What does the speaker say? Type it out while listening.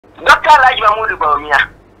Dr. Mahama Bawumia.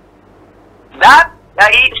 That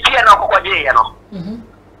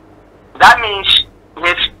that means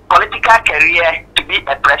his political career to be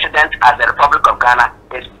a president as the Republic of Ghana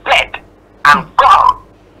is dead and gone.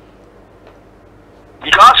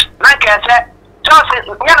 Because, like I said, Charles is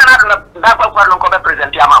not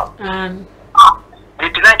president.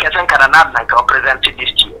 President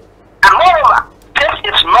this year. And moreover, this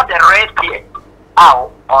is not a race year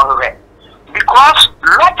or red. Because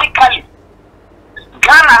logically,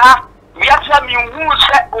 Ghana, we have some who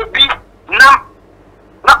say Obi Nam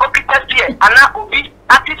na Obi Tessie and na Obi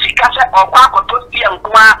Antificasa or Quaco Tosti and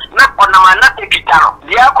Qua na Onamana Ekitano.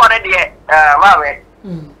 They are already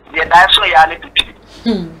the Daso Yali.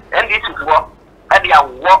 And this is what they are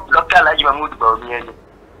what Dr. Mahama Bawumia.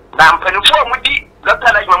 Now, before Mudi,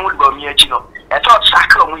 Dr. Mahama Bawumia, I thought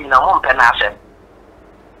Sacro in a home penance.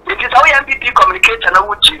 It is how NPP communicates and I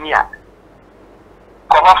would junior.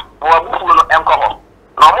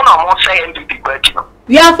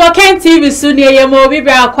 We are for Ken TV soon. We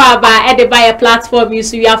are platform.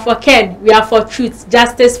 We are for Ken. We are for truth,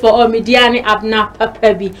 justice for all. Mediani Abna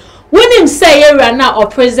Papebi. When him say you are now or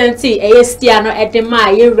presently Stiano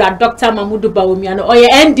Edema, you are Dr. Mahama Bawumia or your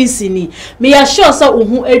NDC ni. Me assure so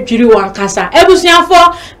who a jury one casa. Ebusian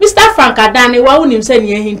for Mr. Frank Adani, why wouldn't him say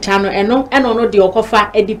near him channel and no the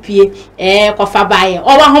Okofa EDPA Kofa Baye.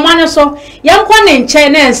 Or Homano so young one in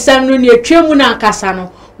China and some near Tremuna Casano.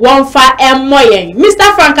 One fa moye.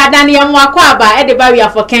 Mr. Frank Adani and Wakwaba Edeba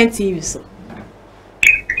for Ken TV so.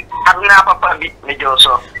 Abna Papa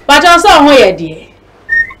Mejoso. But also who dear.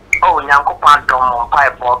 Oh, Yanko Pantom,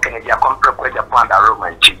 pipe walking in your compre upon the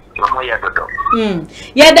Roman chief.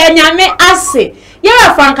 Yeah, then Yame Assay.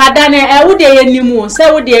 Yeah, Frank Adane, I would any moon,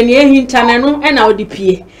 say would the near him Tanano and out the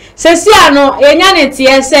P. Ceciano, a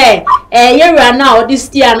yanity, say, a year now, this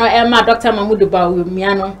Tiano, Emma, Dr. Mahama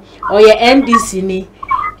Bawumia, or your NDC ni.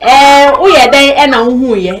 We are there and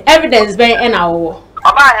who ye, evidence by an hour.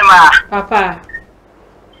 Papa.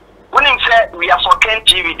 When him said we are for Ken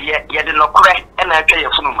TV, yet the correct and I pay a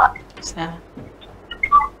funuma.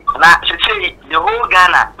 Now, say the whole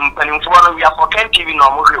Ghana, we are for Ken TV no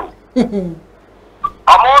more.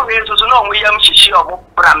 Or more real to know William Shishi of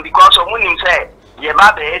Bram because of when him said, ye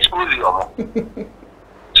baby is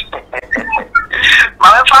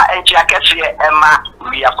Mama and Jackie Emma,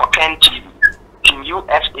 we are for Ken TV, Team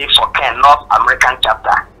USA for Ken, North American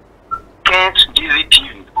chapter, Ken's GZ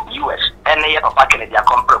TV. US and a papa can be a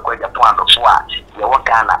compre with the point of what you want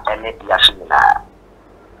Ghana and Yasmina.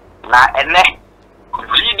 Now, and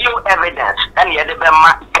video evidence and yet the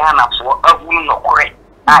Ghana for a woman no correct.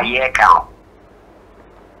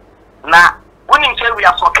 Now, when you say we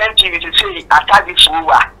are for country, to say attack this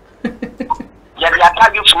war. Yet the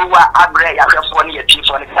attack this war, I bring a 1 year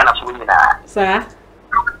chief on the kind of women. Sir,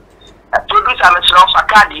 I produce a message of a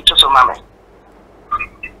card to some mammy.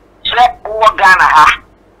 Say, oh, Ghana.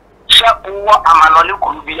 Uwa amanoni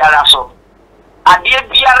kubiara so. Adie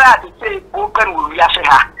biara to say open will be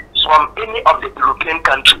from any of the European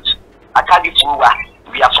countries. Atagi Fuwa,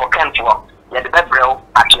 we are for Kentwo, yet the Bebrel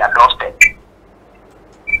at your doorstep.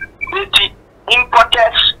 The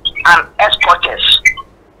importers and exporters.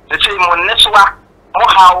 They say Moneswa,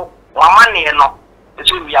 Mohau, Wamani no. They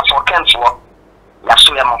say we are for Kentwo,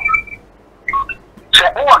 Yasuemo. Say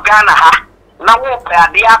Uwa Ghana ha, na wo pe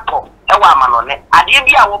adiapo. Ewa manone,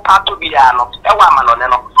 adibia wo pato bia no, ewa manone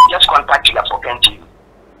no, just contact you for Kenty.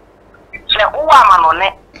 Se uwa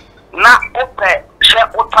manone, na ope, se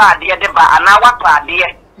upa adie de ba, ana wapa adie,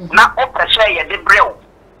 na ope se ye de breu,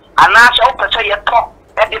 ana se ope se ye to,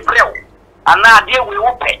 de breu, ana adie we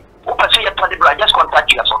ope se ye to de breu, just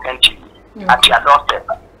contact you for Kenty, at your doorstep,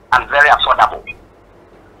 and very affordable.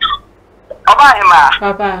 Oba hima,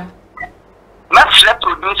 Papa, let's let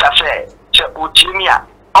producer say, che utimia,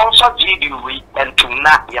 also video we and to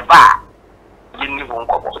not your bar. You won't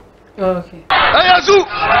go. Okay. Ayazu,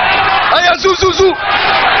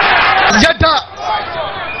 Yada.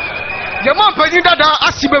 Your mom, Penida,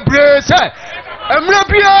 Asibe Brace, and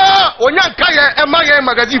Rabia, or Yankaya, and Maya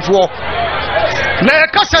magazine for. Na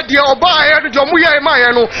Casa de Oba, and Jomuya,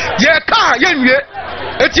 Mayano, Yaka, Yenye,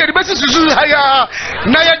 it's your best to hire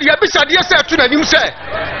Naya the Abissa, dear sir, to the new say.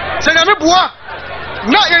 Senamabua,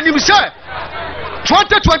 not any say.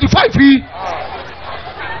 2025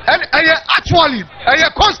 and actually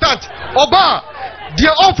constant oba the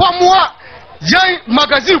offer more young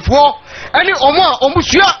magazine for any oma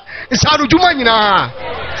omusia is arujuma nyina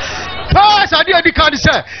pass ade adi kan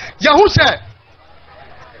say yahu say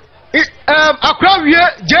akra wie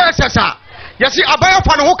JSS yesi abaya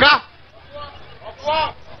fa no hoka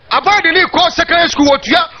abaya de ni ko secondary school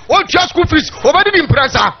otua school fees obedi di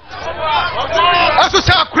impresa aso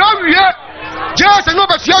sa akura wie je se no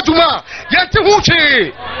ba sia adwuma ye nte ho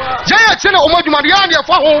hwe ye ye che na o madwuma ya na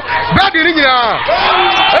fa ho bad ni nyina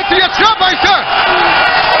eti ye tra ban sa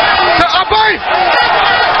abai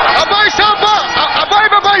samba abai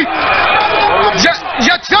babai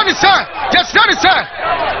ya tsani sa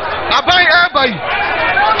abai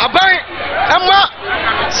amma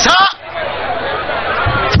sa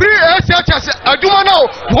free SHS adwuma na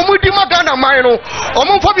wo mu di magana man no o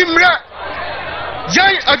mu fo bi mre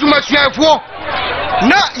yan adwuma suafo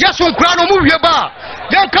na yaso nkura no mu wie ba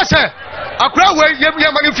yan kase akura we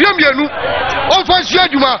ye manifie mienu on fa su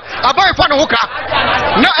adwuma abai fa no hoka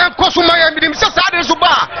na enkoso ma ya midim se sa de so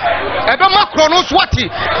ba e be makro no so wati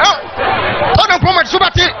on promise so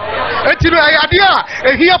bati etiro ayade a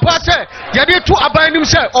ehia pa se ye de tu abai nim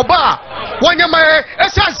se oba wonya ma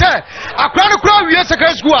esanse akura no kura wie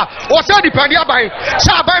secondary school a o se depend abai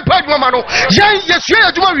sa abai pa adwuma no yan yesu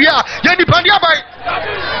adwuma wie a ye depend abai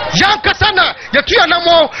yan kasana ye tu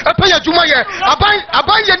anamo epa ye adwuma ye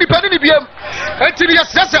abai ye depend ni biem etiri ye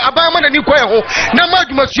sese abai ma na ni koye ho na ma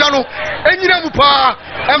adwuma sua no enyina mu pa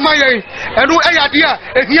ema ye enu eyade a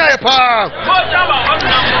ehia ye pa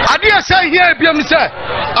ade a sai hia biem se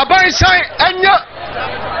abai sai enya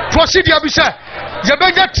procedure bi se ye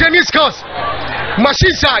beja training skills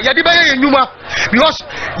machines a ye de be ye nyuma because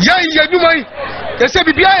ye nyuma ye se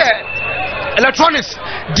bibia ye electronics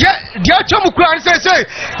dia chamu kura say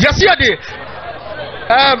yes ye de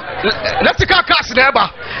electrical cars na eba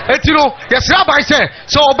etiro yes rabai say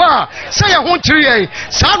so oba say ye ho nkiri ye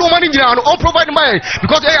sa no mani nyina no on provide my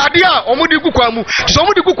because ade a omudi gukwa mu so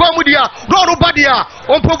omudi gukwa mu dia do body a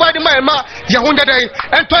on provide my ma ye ho ndadai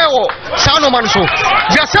entoye wo sa no man so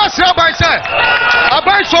yes rabai say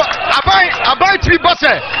abai three bus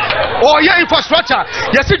o ye infrastructure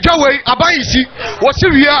yes dwawe abai isi wo si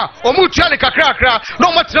wi a omu tuale kakra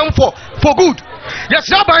no matram for good yes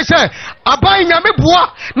rabai say abai nyame boa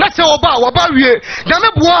na se oba wie nyame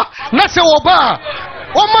boa na se oba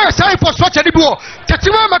o ma sai for such a dibo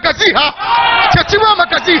tetima magazi ha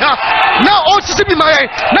na o sisi bi mai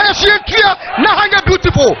na yesu entua na hanya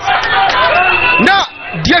beautiful na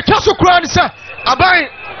dia twaso kura ni se abai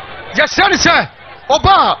yes say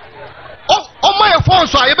oba o ma ye phone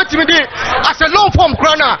so ye betimi di as a long form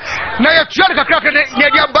krana na ye tuane kakra ne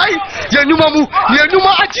dia bai ye nyuma mu ye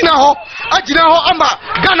nyuma agina ho ama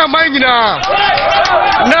Ghana man nyina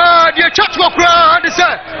na dia church ko kra de se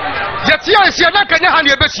ye tia sia na kanya ha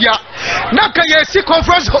ne besia na ka ye si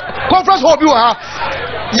conference hall bi wa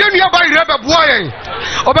ye nua bai reba boa ye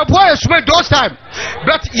obeboa ye sume those time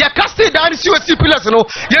but ye cast down si o si pillars no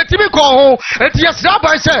ye timi ko ho enti ye sra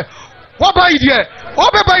bai se wo bai die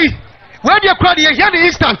obebai where the crowd here the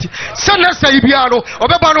instant send us a ibiano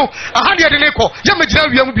obeba no aha de ne ko ye magina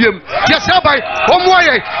wiam biem yes abai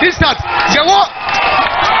omoye instant yawo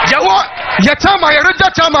ya chama ya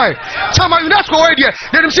reja chama UNESCO we there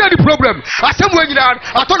dem see the problem asem we nyina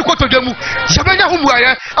atonu ko todemu sebenya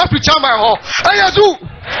humuaye afi chama ho ayazu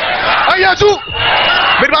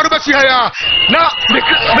bedba do besi ha na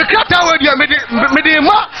me krata we dia me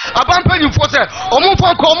ma abampanyi fo se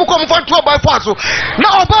omufo ko omufo to by force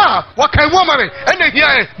na oba wakai wo mame ene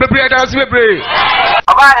hia bebre da se bebre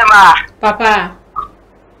oba e ma papa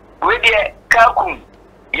we dia kakun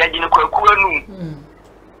ya jini kwaku anu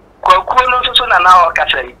so na o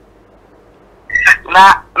kasai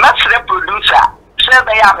na masre producer se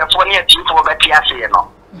be ya be fo ne ati fo be tia se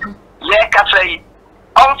no ye kasai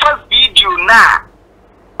on first video na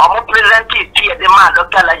omo present it here the man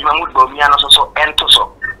Dr. Bawumia no so ento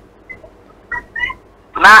so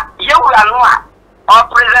na yewura no a o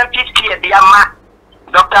present it here the ama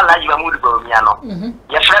Dr. Bawumia no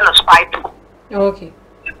ye friend no spy too okay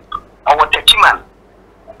owo techiman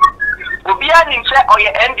obia ni se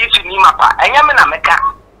oye NDC ni mapa enyame na meka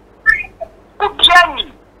obia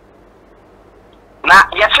ni na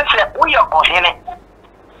ye sese uyo ohene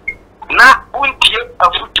na untie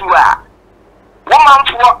afutu a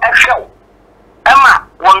womanfo ehwew ema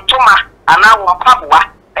wontoma ana wompaboa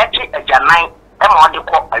eti ajanan ema ode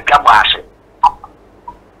kɔ adwabo ase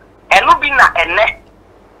enu bi na ene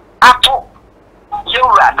ato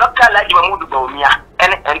yewura Dr. Bawumia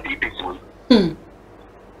ene NPP so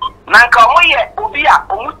nanka omoye obi a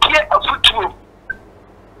omutie afutu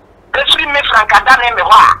efiri me frankada na me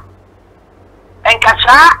ho a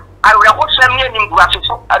enkasa awreho sem ne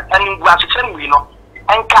nimguasefo wi no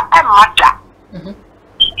enka emada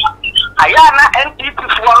aya na NPP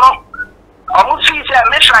fo no omu fi se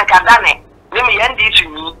me frankada ne me NDC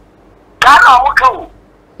ni kana omu ka wo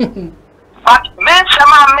but men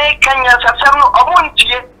sama me kanya sasem no omu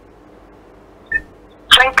ntie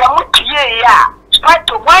senka mutie ya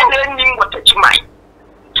spite why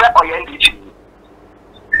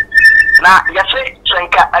na yase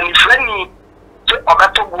senka anifrani se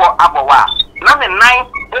obeto bo abowa na me nine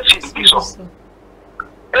esi so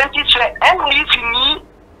enti se NDC ni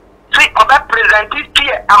se obe present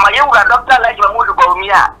here amayewura Dr. Alhaji Mahmood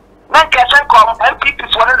Bawumia na kesen kom NPP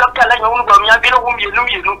for Dr. Alhaji Mahmood Bawumia bi no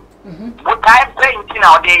mienu but I pray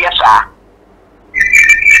na ode yesa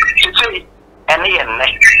se ene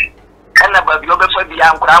yenne ana ba bi obefa bi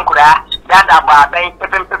ankura dada ba ben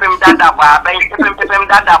pepem dada ba ben pepem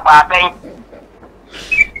dada ba ben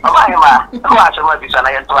Mahama kwa sema bisa na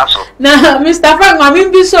yento aso na Mr. Frank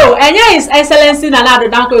Mamimbi so enya his excellency na lado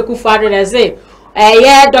danko Ekufuado na say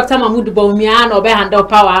Dr. Mahmood Bawumia na obe handle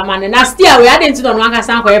power man na still we had into no anka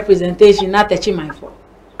san kwa presentation na techi my for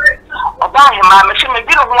Mahama me say me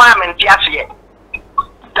bi no ho amenti afi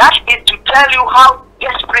that is to tell you how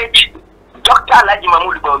desperate Dr. Alhaji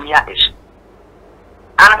Mahmood Bawumia is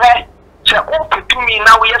and where say o to me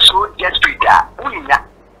now we are so desperate unya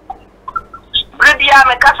Bredia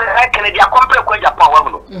me kase Kennedy a compare ko Japan wa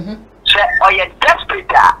no say oye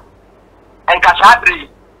desperate and kasadri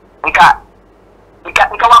nka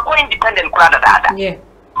wa ko independent kura dada yeah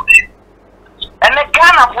and the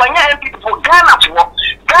Ghana for nya NPP for Ghana for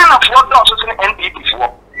do so NPP for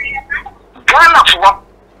Ghana for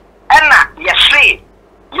and you say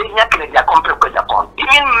you nya Kennedy a compare ko Japan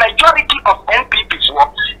even majority of NPP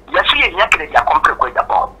for you say you nya Kennedy a compare ko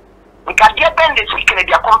Japan nka dia bende si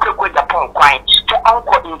Kennedy a compare ko Japan kwai to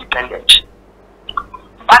anko independent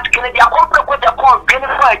but Kennedy a compare ko Japan gene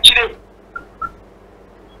for achire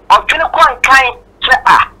o gene ko nkan se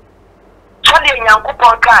so de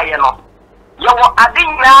Nyankopon ka ye no ye wo ade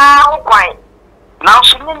nyina ho kwan na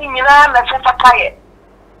so ni nyina na se fataye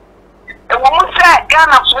e wo mu se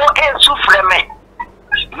Ghana so e su freme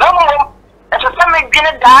no mo e se me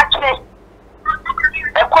gene daache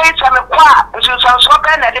e ko isa me kwa nso so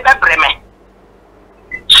be na de bebreme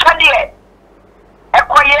so de e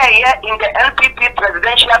ko ye in the NPP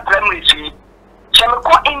presidential primaries se me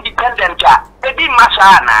ko independent e di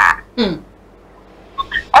masana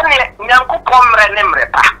Ane Nyankopon mre ne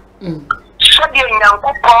mrepa so de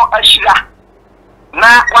Nyankopon ashira na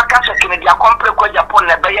wakasa Kennedy a compare ko Japan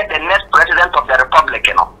na be the next president of the republic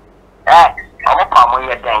no omopa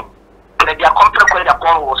monye den Kennedy a compare ko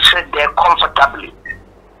Japan will sit there comfortably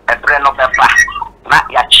e breno beba na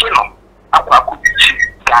ya chino akwa ku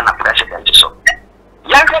Ghana president so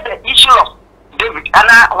yanga the issue of David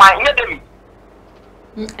ana wa nye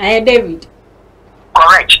David David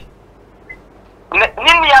correct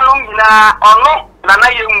nini ya no nyina ono na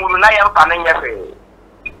yemuru na yemfa na nyefe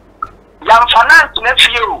yamfa na na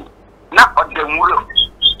fieu na odemuro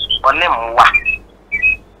one mwa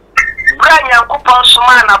bra Nyankopon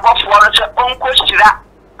soma na bofo se onko sira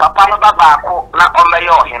papa no babaako na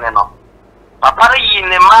omeyo ohene no papa yi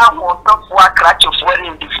ne ma ho tofo akrachefo ni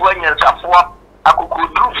ndifo nyansafo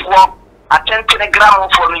akukudrufo atentene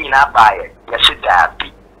gramofo no nyina baaye yesida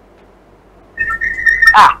bi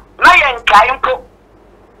na yankai mpo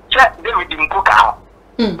se David mpuka ho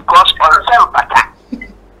because on self pata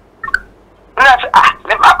na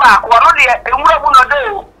ne baba ko no de ewura bu no de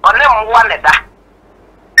one mwa ne da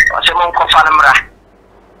o se mon ko fa na mra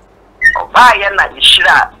o ba ye na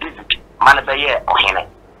ishira David man be ye ohene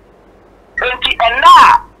enti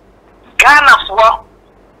enna Ghana fo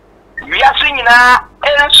wiase nyina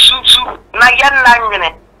ensusu na ye na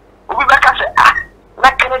nwene obi beka se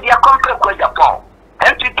na Kennedy a compare ko Japan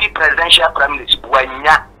NPP presidential primaries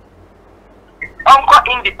wanya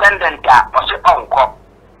onko independent ose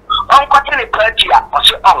onko tele party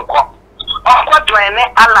ose onko join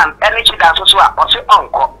Alan energy da so ose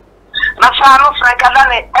onko na fa no franka da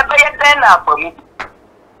ne ebe ye den na afamu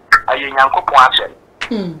aye Nyankopon afem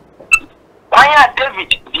wanya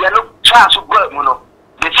David dia no chance go mu no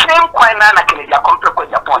the same coin na Kennedy a compare ko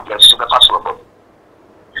Japan just so be possible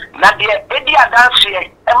na de edi adanse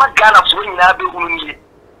e ma Ghana so nyina be hunu ni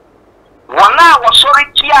wana wo sorry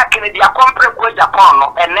tia Kennedy a compare ko Japan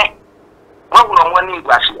no ene wa hunu mo ni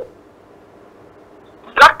ngwase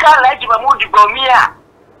Dr. Alhaji Mahmood Bawumia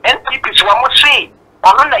NPP so mo say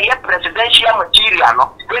ono na ye presidential material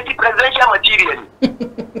no presidential material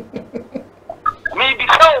me be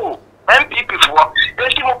so NPP for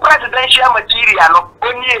mo presidential material no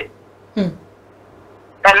onye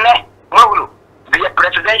ene mo hunu the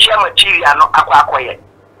presidential material no akwakoye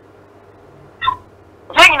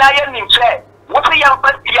yengina yenim se wo fe yam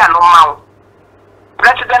partia no mawo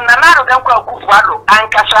president Nana Dankwa Ekufuado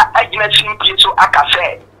ankasa agina simpie so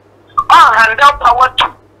akafe on handle power to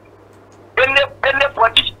any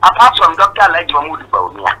body apart from Dr. Alhaji Mahmood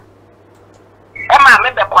Bawumia Emma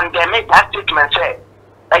made the condemn that statement say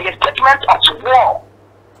a statement of war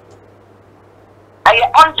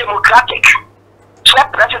undemocratic. So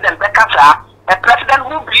President Bekasa, a president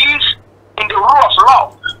who believes in the rule of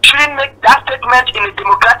law, shouldn't make that statement in a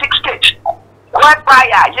democratic state. Whereby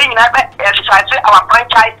you exercise our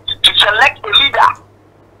franchise to select a leader.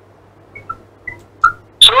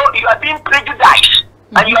 So you are being prejudiced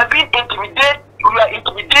and you are being intimidated. You are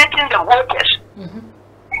intimidating the voters,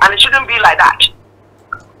 and it shouldn't be like that.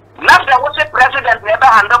 Now there was a president never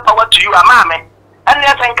handed power to you, Amame, and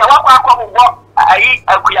they think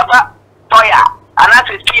Toya, and that's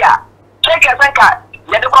it here. Check a thinker.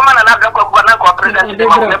 Yet the woman and other president.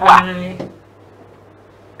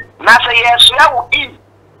 Now say yes, we are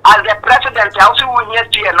as the president. I also win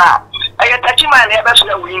here now. I touch him and ever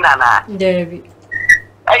so win now. David.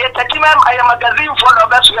 I touch him. I am a magazine for the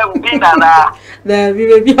best way win now. There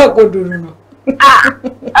will be a good one. And a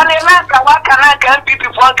man can walk and NPP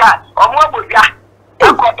for car or more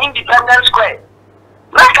Independence Square.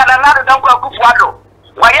 Like another don't go to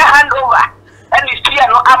why you hand over and you see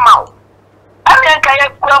no amount. And then can you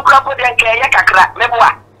crop and can you crack?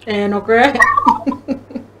 Never. And okay.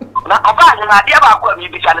 Now, about an idea about what you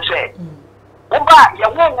can say. Oba, you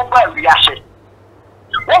won't buy reaction.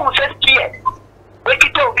 What was said here? Wake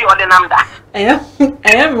it to be on the number. I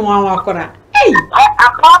am one walker. Hey,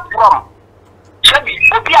 apart from Chevy,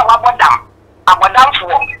 Opia Wabadam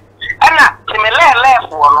for. And not Timele left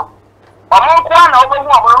for. Among one over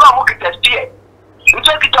one, look at the steer. You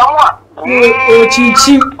take it on what? Oh,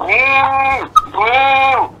 Chichi.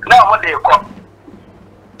 Now, what they call.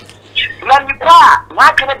 Nandika,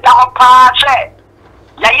 not in a down pass.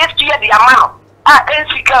 Yes, dear, the amount.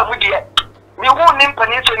 NC with you. We won't name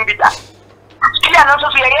Peninsula Bita. Still, I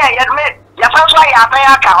don't see a admit. Your first way, I pay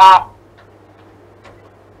alcohol.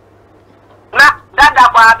 Not that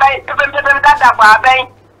barbe, even that barbe.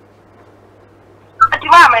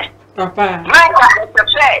 Mammy, Papa,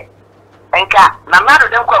 say, and cat, none of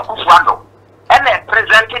them call Kufwando, and they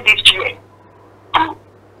presented this year.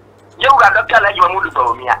 You got Dr. Lajuamudu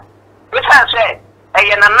Bawumia. Which I said,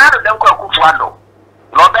 and another of them call Kufwando,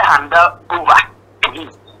 not the handle over.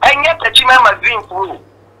 And yet, the Chimama green fool.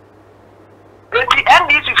 The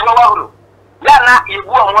NDC flower. Yana, you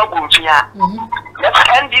won't want to yes,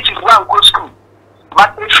 NDC is one good school. But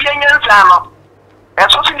if you're young,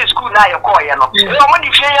 and so in the school now, you're calling. When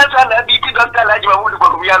you say yes, and beat Dr. Lajuamudu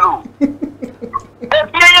Bawumia. If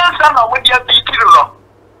you're young, son, or what you're beating,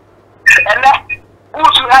 and that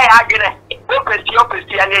who's I again, open,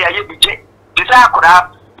 and I be checked. Desire could have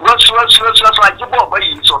so I give over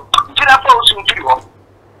you. So, did I post in Kiro?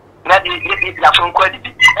 Not the from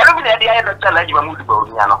quality. Every day I had to tell you a mood about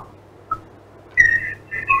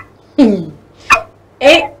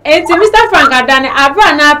Mr. Frank Adani, I've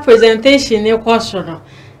run a presentation in question.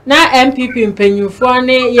 Now, MPP in Penny for a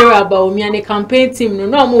year about me and a campaign team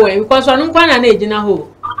no more because I don't want an age in a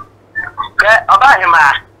hole. About him,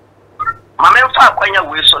 my man, far when you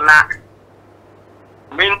will so now.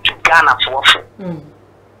 Mean to Ghana for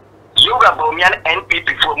you are Bawumia NPP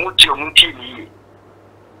for Muti.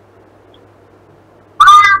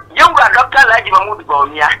 You are Dr. Lajuamudu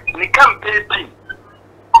Bawumia, the campaign team.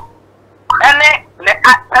 Any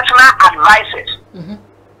personal advisors.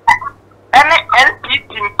 Any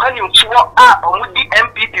NPP planning for the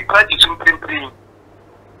NPP party supreme.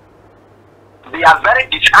 They are very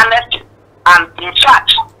dishonest and in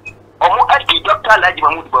fact, almost Dr.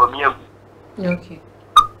 Lajuamudu Bawumia. Okay.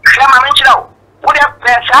 Shama menchira wo de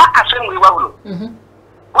pesa asem we wawo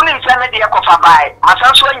woni nse de ekofa bai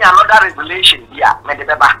asanso anya another revelation dia me de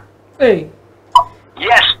beba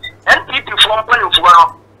yes NPP from point for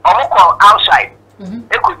no omoko outside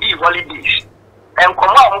e could be holidays en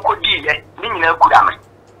komo omoko di ye ni nyina kura me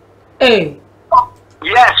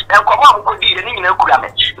yes en komo omoko di ye ni nyina kura me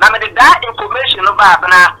na me de that information no ba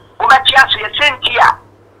na wo ba tia so ye sentia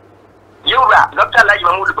Yoga, Dr.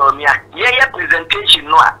 Lajuamudu Bawumia, yeah, presentation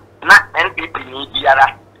no, not NPP ni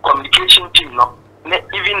biara communication team no,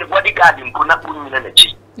 even bodyguard in Puna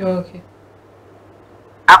Puninchi. Okay.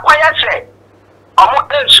 Acquire say,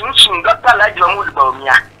 soon Dr. Lajuamudu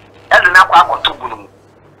Bawumia, as an aqua to Bunum.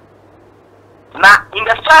 Now, in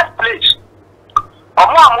the first place,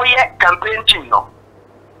 Omoamuye campaign team no,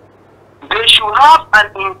 they should have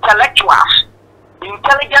an intellectuals,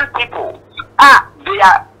 intelligent people.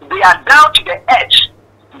 They are down to the edge.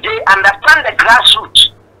 They understand the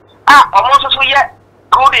grassroots. Almost so yet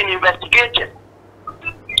good in investigation.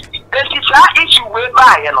 This is our issue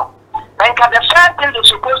whereby, you know. And the first thing they're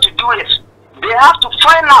supposed to do is they have to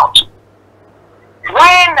find out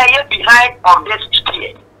when they are behind of this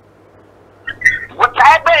steer. What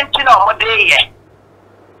I been to know what they are.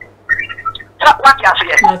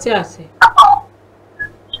 What you say?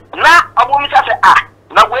 Now, I want me to say,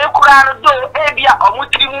 na we kura no do e bia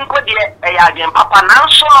omutiri mu nko de e ya gen papa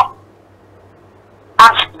nanso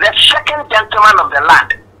as the second gentleman of the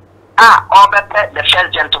land or better the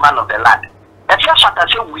first gentleman of the land if you shata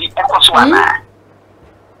say we ekoso ana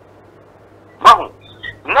mahu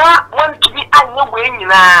na want to be anya we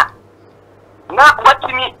nyina na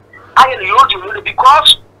watimi ayele yodi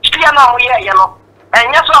because still na mo ye no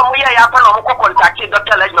enya so mo ye ya pa na mo contact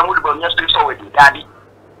Dr. Elijah Mahmoud Bawumia street forward daddy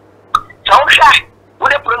so sha we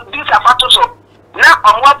dey produce afato so na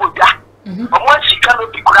omo aboja omo sika no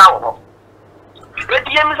bi kura wo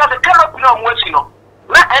eti yemi sa se karo bi no omo si no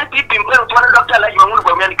na NPP mpere to Dr. Elijah Mahmoud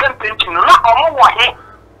Bawumia ni campaign team no na omo wo he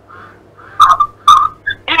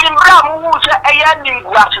even bra mo wo se eya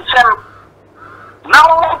ningu asesem na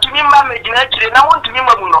wo tumi ma medina kire na wo tumi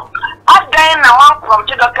ma mu no adan na wan from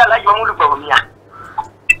Dr. Elijah Mahmoud Bawumia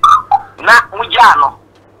na muja no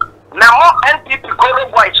na mo NPP Goro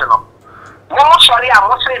Boys no mo sorry a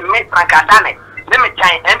mo say me prankadane ne me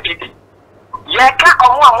tan NPP ye ka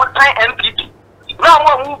omo a mo tan NPP na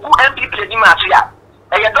mo mu NPP di ma afia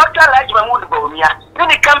e Dr. Elijah Mahmoud Bawumia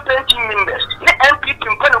ni campaign team members ni NPP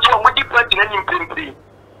mpano fo mo di party na nyimpempiri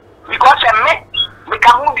because me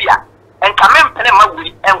ka hu bia en ka me mpene ma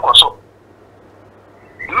wuri enkoso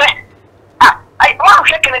me ai o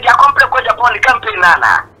shekene dia compre ko Japan campaign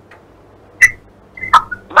na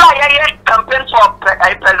campaign for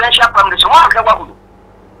presidential permanency.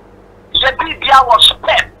 Yebia was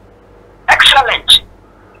superb, excellent.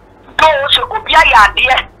 Those who be a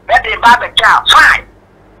idea that they bad child, fine.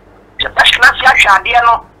 The best class idea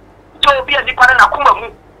no, to be a dependent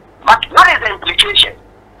akumamu. But what is the implication?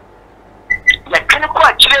 The clinical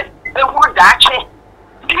actually, they would actually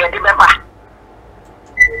be a member.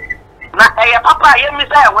 Now, a papa,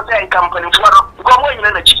 I was a company for go more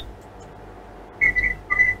energy.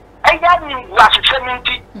 I had him was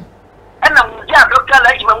 70, and I'm Dr.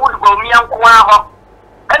 Elijah Mahmoud Bawumia Kwaho,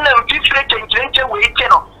 and I'm 50 and 20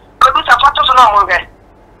 waiting. Produce a photo on her.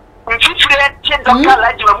 In 50, Dr.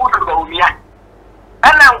 Elijah Mahmoud Bawumia,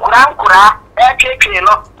 and I'm Kura, AKK,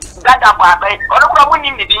 Dada Babe, or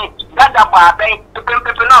winning the dean, Dada Babe, to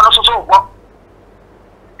people also so what.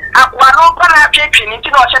 Aquano Panakakin into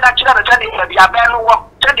a set of children of the Abano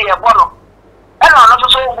walk to the Abono, and also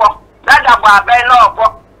so what. Dada Babe,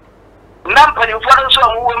 no. Nampani for so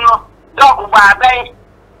woman, dog babe,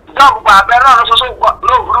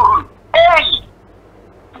 no rule. Hey,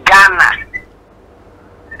 Ghana,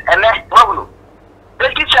 and then problem.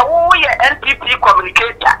 It is a NPP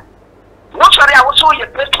communicator. What sorry, I was so your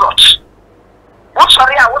patriots. What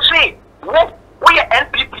sorry, I was say, we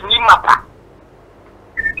NPP Nimapa.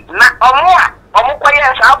 Na Omoya,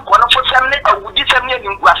 I've gone for 7 minutes, I would disseminate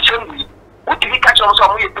in assembly. What did he catch on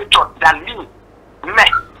some way patriot than me? Me.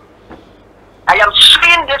 I am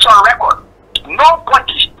saying this on record.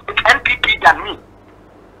 Nobody is NPP than me.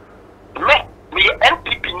 Me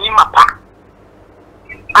NPP ni mapa.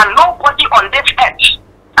 And nobody on this edge.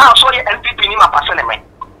 I'm sorry, NPP ni mapa seneme.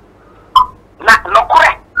 Na no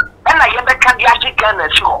correct. And I have the candidacy Ghana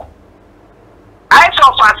show. I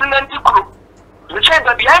saw fascinating group. We said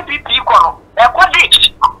that the NPP kono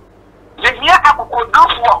equality. The year I could do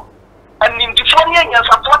for and in the 4 years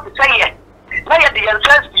support the say na ya the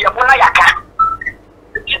ancestors ya bona yaka.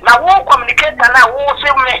 Na wo communicate na wo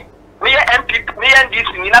say me NPP me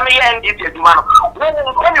NDC ni na me NDC adumano wo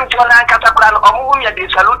when you for na kata plan omo me dey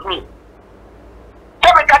salute me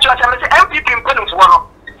tell me catch you say NPP mpenu for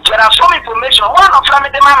no there are some information one of from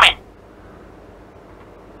the mama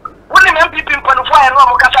when the NPP mpenu for no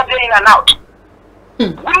mo kasa dey in and out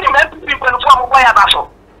when the NPP mpenu for mo boy abaso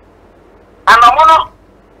and omo no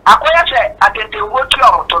akoya say atete wo tu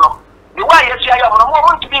omo to no the way you see ayo mo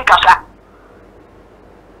want to be in kasa.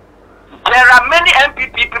 There are many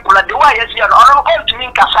NPP people that the way you see an honorable to me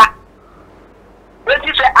in Kasa. But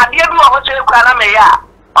you say, I did not say, Grana Maya,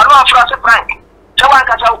 or no France Frank. So one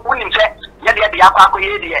Kasa wouldn't say, Yet the Apako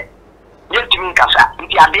Yedia, yet to me in Kasa,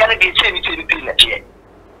 the idea they say it in the chair.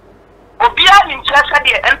 Obia himself said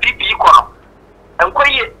the NPP equal. And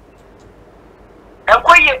quiet.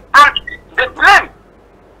 And the blame,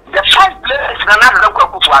 the first blame is another local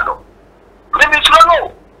Kufuado. Let me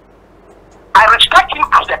know. I respect him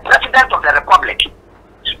as the president of the republic.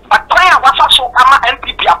 But when I was so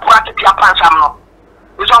NPP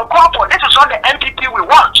is uncalled for. This is all the NPP we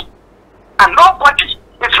want. And nobody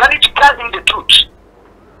is ready to tell him the truth.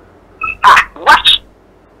 What?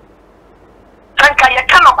 Thank you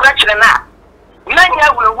cannot correct it now. 9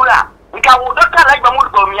 years will Dr. Elijah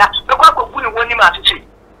Mahmoud Bawumia, the work of Winnie Massey.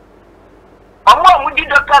 Or we did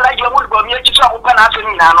Dr. Elijah Mahmoud Bawumia to some open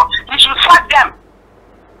afternoon. He should sack them.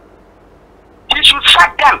 He should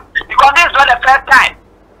sack them because this is not the first time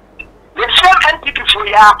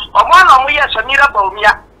ya o mo na mo ye Samira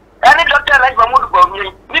Bawumia any doctor like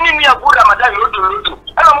Bawumia nini mi abu Ramadan rodo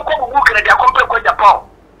ana mo ko bubu kene dia compare ko Japan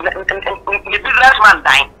the businessman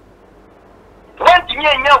dying when ti me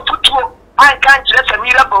nya futuo I can't let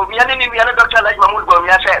Samira Bawumia nini mi ana doctor like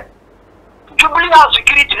Bawumia said Jubilee House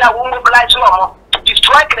security that will mobilize more to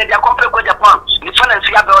destroy Canada compare ko Japan the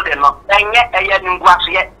financial building no enye eye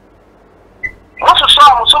ngwase also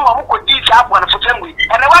saw some who could teach up one for family.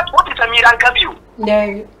 And what is a miracle view? No.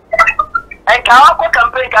 And Kawako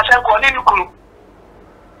campaign can call in you.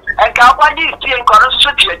 And Kawaji is still in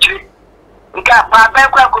Coruscant. You can't buy back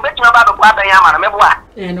about the Baba Yama, remember what?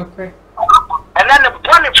 And then the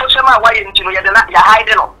one for some way into your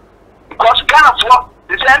hiding. Because Ghana for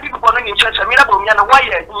the same people in interest of Miracle and why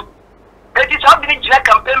it is how the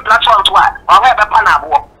campaign platform to what or where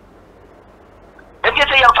Panabo. If you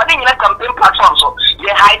say you're funding a campaign platform, so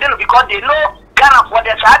they're hiding because they know Ghana for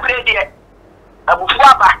the cyber idea. A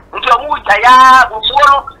bufuaba, into a mujaya,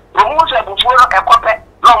 bufuano, Romusa bufuano, a copy,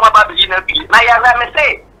 no more baby. Now, as I may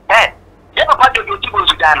say, eh, you have a part of your people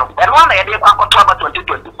Sudan, and one idea of October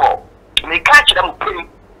 2024. May catch them paying.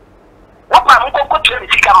 What I'm going to tell you,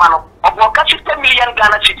 Sikamano, of what 60 million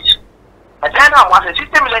Ghana cities. And then I was a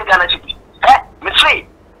 60 million Ghana cities. Eh, me say,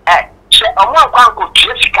 eh, say, I want to go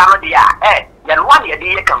to Canada, eh. Then 1 year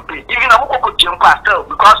they campaign. Even a moko jump pastel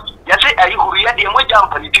because you say you hear the moja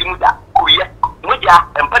and panitrimuda, moja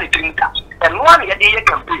and panitrimuda. And 1 year they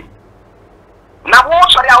campaign. Now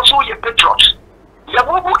what are also your patrons? The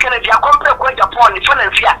Bubu Kennedy are compared with Japan, the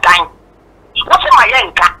financial time. What's my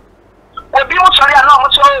yanka? Well, be sorry, I know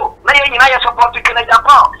so. I support to Canada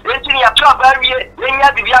Japan. Then you have 12 barrier, then you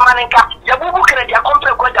have the Biamanka. The Bubu Kennedy are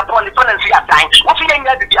compared with Japan, the financial time. What's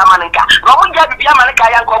the Biamanka? No one got the Biamanka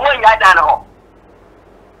and go away. I don't know.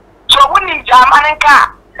 So when you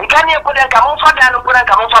Jamanka, and can you put a camon for Dan and put a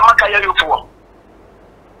camon for Maka you for?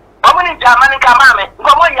 But when you Jamanka, mamma, go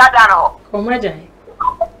away, I don't know. Come on,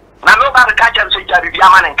 now nobody catch and say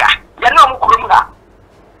Jamanka. You know, Kurunga.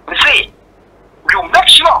 You see, you make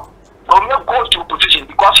sure Bawumia goes to opposition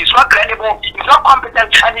because he's not credible, he's not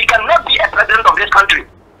competent, and he cannot be a president of this country.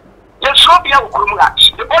 There's no be a Kurunga.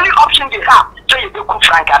 The only option they have, so you do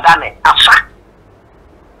Frank Adane, Asa.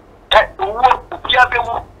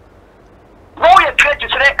 No, you try to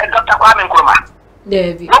say a Dr. Kwame Nkrumah.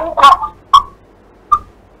 David. No,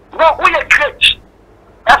 we are great.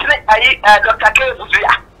 That's like Dr. K.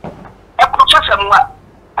 Buzia. A professor,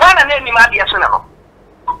 when a name of the Arsenal.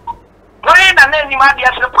 When a name of the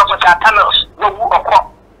Arsenal Professor Tunnels,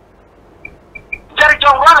 Jerry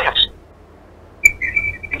John Rollins,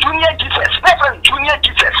 Junior Jesus, Stephen Junior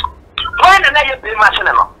Jesus. When a name of the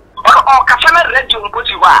Arsenal, or Casana Radio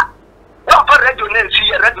Buziwa, what for radio name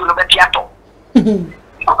see a radio no Betiato.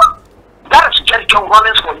 That is Jerry John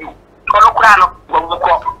Rollins for you.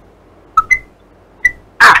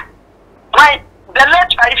 Why the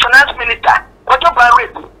late finance minister, very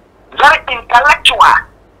intellectual,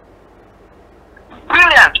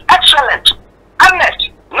 brilliant, excellent, honest,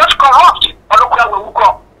 not corrupt.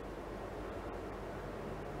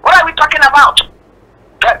 What are we talking about?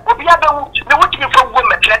 They want me from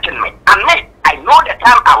women threaten me, and me, I know the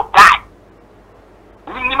time I'll die.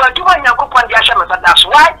 That's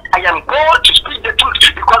why I am called to speak the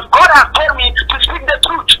truth, because God has told me to speak the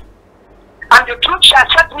truth, and the truth shall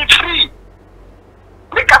set me free.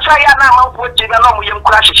 Because I am now putting along with him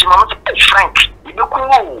crashes. Frank, you know,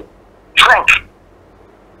 Frank.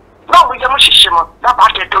 No, we don't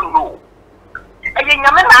don't know. And you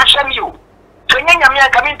never you. So you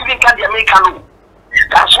coming to the American.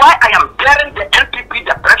 That's why I am bearing the NPP,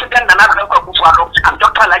 the president, and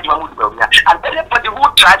Dr. Bawumia. And anybody who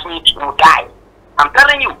tries me will die. I'm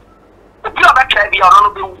telling you. If you are back here,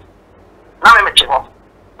 honorable.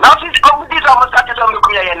 Now, since all these almost started on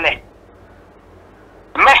the name.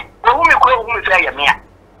 Me, who say me?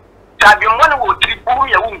 Have you one who treat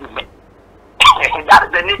me? That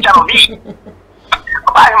is the nature of me.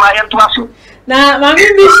 By my end na mami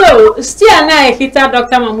bi so still na hita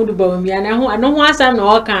Dr. Mahmoud Bawumia na ho ano ho asam na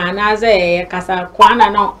o kan na ze kasa kwana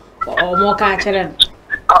na o mo ka kire no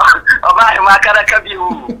o ba ma kara ka bi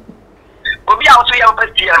o obi a so ya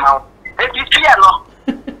pastia na e bi tia no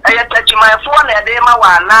e ya tachi my phone na de ma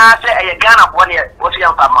wa na se e Ghana ko ne o so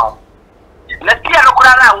ya pa ma na tia no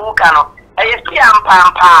kura na wo ka no e ya tia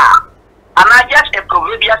mpa and I just a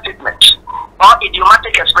proverbial statement or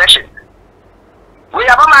idiomatic expression. We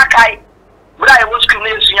have a makai. But I was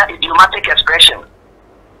creating idiomatic expression.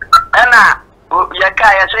 And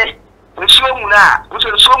Yaka say, we so muna, we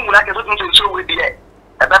so muna, we so with the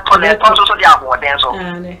but also the award.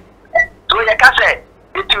 So Yaka said,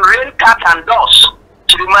 it will rain cat and dogs.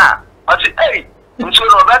 Chilima, I say, hey, nso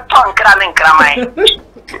no beto nkra ne nkramai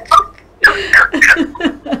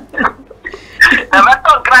na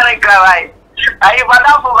beto nkra ne nkramai ayi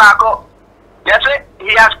bada fu bako yes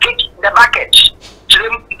he has kicked the bucket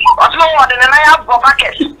also what the na ya go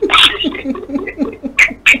bucket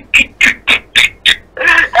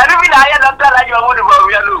and we na ya that like you want to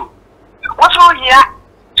Bawumia what's all here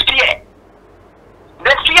fear.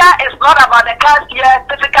 The fear is not about the culture,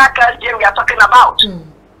 physical culture we are talking about.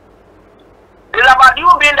 It's about you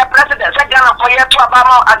being the president. Second for year to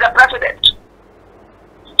Obama as the president.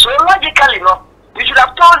 So logically, no, you should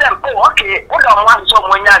have told them, oh, okay, hold on one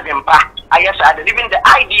someone I guess I even the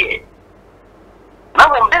idea. Now,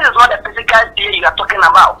 this is not the physical idea you are talking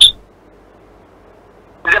about.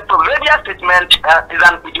 The proverbial statement is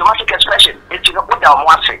an idiomatic expression. It's not what I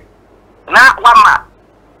want to say. Now, one man.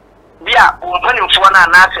 Bia umpani mfuana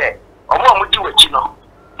nase omo muti wachino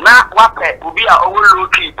na wape ubia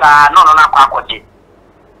owoloki pa no na kwa akode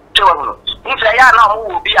tewa no nse ya na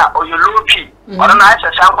omo ubia oyoloki ono na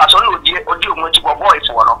ase sankwa so no odi omuti bo boys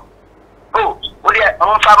wono oh odi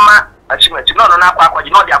onfama achimeti no na kwa akode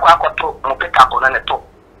no di akwa akoto mo pick up na neto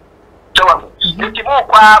tewa no nti mo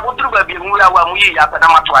kwa buduru ba bi nwura wa mu yi ya pa na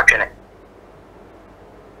mato akene.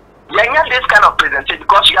 You are not this kind of presentation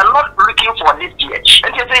because you are not looking for this DH.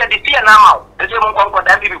 And you say the fear now. You say you want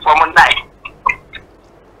to NPP for Monday.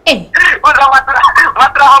 Eh. What drama?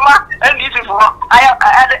 NDC for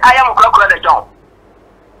I am a crocodile the job.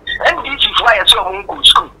 NDC is why I saw home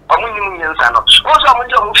school. I'm winning in Sano. Also, I'm going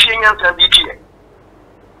to see you in DT.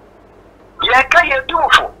 Yeah, can you do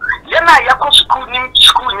for? Yana Yako school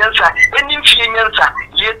Yansa, and in Fiansa,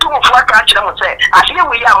 you do for a catch them say, I hear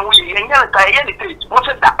we are moving in anything. What's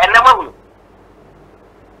that? And never will.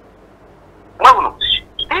 Well,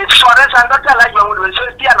 if for us and Dr. Lajman would say,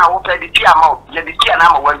 Tiana will pay the tea amount, yet the tea and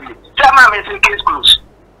I'm away. Tell my message case close.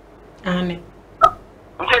 And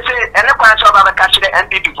they say, and the question about the catch the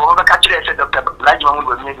NPP for the catch said Dr. Lajman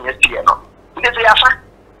will make me tea. They say,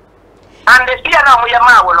 and the tea now we are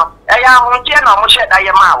Mawolo. I am on Tiana Moshe, I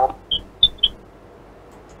am Mawo.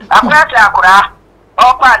 After Akura,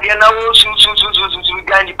 all party and now soon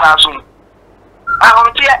Gandhi Passum. I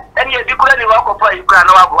don't care any of you couldn't walk up, you can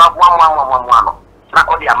have 1. Not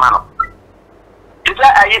all the amano. Is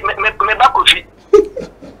that I make back coffee?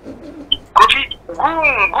 Coffee,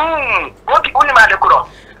 boom. What the only man the curo? Or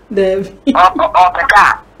the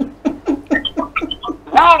car.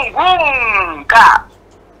 Boom, car.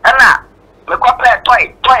 Anna, me copper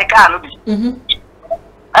toy car, no be.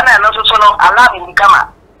 Anna, no so long alarm come.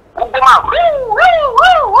 And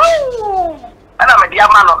I'm a dear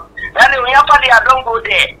man. Then we have I don't go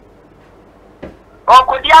there. Oh,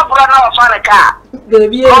 could you have run off on a car? Oh,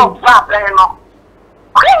 no.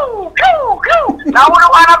 Now, we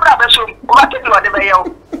don't want to grab a soup. What to do at the mayo?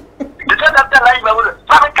 The set of the light,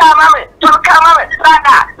 come,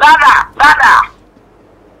 Lada.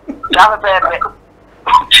 Have a baby.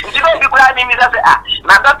 You don't be grabbing me that.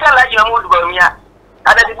 Now, Dr. Lajman Bawumia,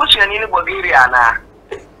 and the bush in Bulgaria now.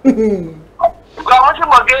 Because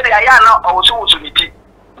Bulgaria, I know also to meet it.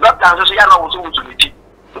 Doctor, I know also to meet it.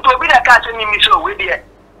 It will be the catch in me so with it.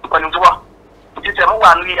 When it was, it is a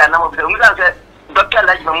 1 year and of the Dr.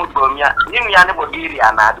 Lajman Bawumia, Nimian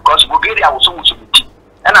Bulgaria now, because Bulgaria also to meet it.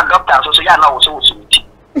 And a doctor, so I know also to meet it.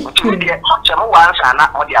 To meet it, some ones are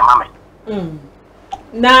not on their mammy.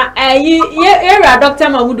 Na era Dr.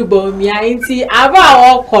 Mahama Bawumia inti aba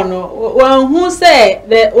okono won hu say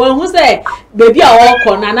baby a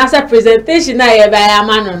okono na say presentation na ye ba ya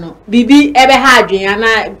mano no bibi ebe ha adwen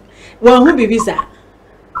na won hu bibi sa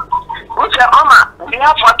what's mama we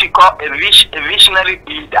have what we call a visionary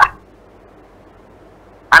leader,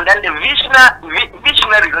 and then the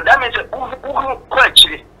visionary that means who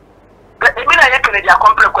actually maybe na yakene dia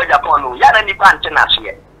compare kwa Japan no ya na ni pa antennas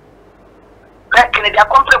here. Canada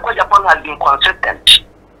company Japan has been consistent.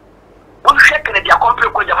 One Canada company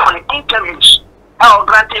Japan interviews are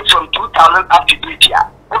granted from 2000 up to date here.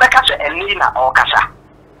 Obekasa Elena or Kasa.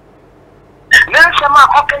 Nelsema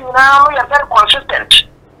okay now we are very consistent.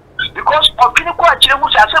 Because of clinical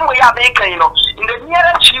achievements are some way are making, in the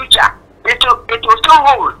nearest future it will still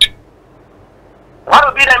hold. What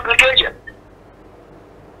will be the implication?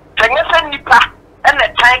 Tenyefe nipa and the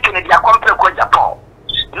time Canada company Japan.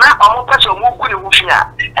 Now, I'm person who good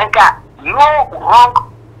and no wrong,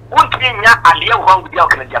 won't be wrong with your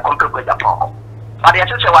Canadian company with the talk. But the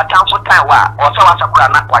assessor was time for time or so as a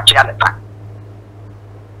crana watch.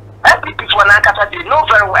 NPP for Nankata, they know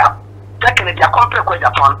very well that Canadian company with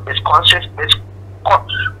the phone is constant,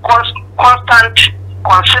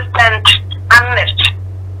 consistent, honest.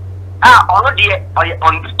 Already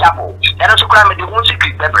unbeatable. And also, crime the one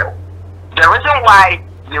secret, the the reason why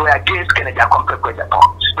they were against Kennedy compared with Japan.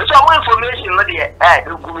 But some more information, no, the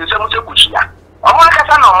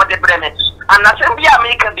and I said,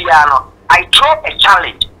 I draw a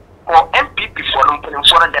challenge for NPP for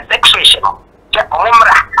the taxation.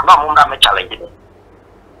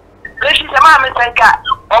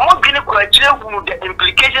 The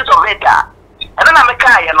implications of it. And then I'm a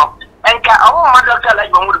guy, you know, and my doctor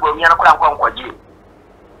like Bawumia.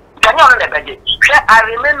 Can you understand? I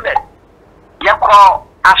remember you call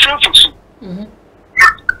a film for you.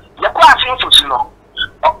 You call a film for you.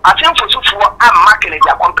 I think for you for a market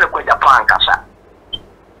that compared with Japan.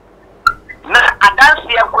 Now, I dance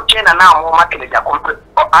here for China now, more market that compared.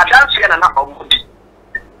 I dance here now, Moody.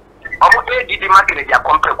 Almost 80 market that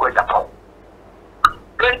compared with Japan.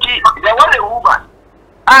 20, there was a woman.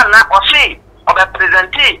 Anna or say, of a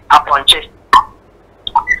presentee upon chest.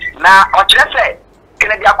 Now, or just say,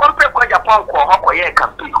 can I compare with Japan for Hokoye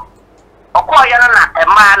campaign? Or call Yana a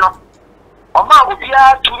man of man would be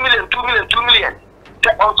 2 million.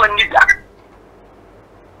 Also need that.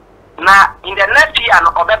 Now, in the next year, no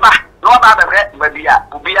Beba, no Baba,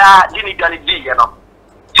 maybe didn't be, you know.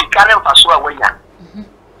 She can't pass away. Now,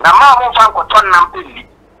 Mamma Fan Coton Nampili.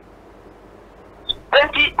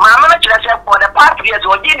 20, my manager for the past years,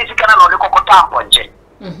 or Guinness can know the Cocotan Ponche.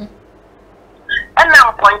 And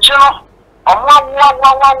now Poncho, or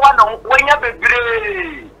one when you be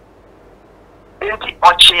grey. Inti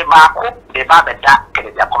Oche Baco, the Baba Dak, and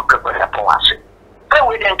the compared with the Poase.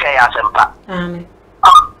 We didn't care as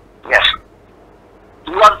yes.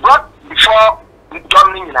 He was brought before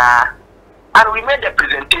Dominion and we made the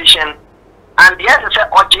presentation and the answer said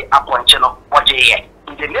Oje Aponchino, Oje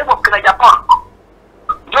in the name of Japan.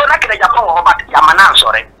 You're not Japan or about Yamanan,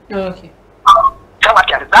 sorry. Okay. So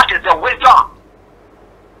that is the wisdom.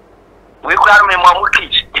 We got me more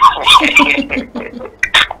kids.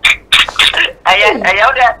 I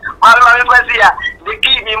the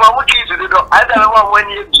key me mamu keys to do. I don't know when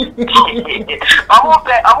you I'm not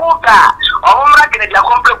going to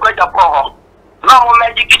compare Japan. No more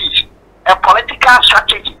magic keys. A political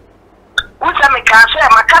strategy. Which I can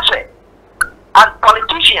say, as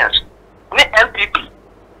politicians, the NPP,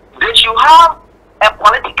 they should have a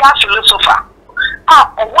political philosopher.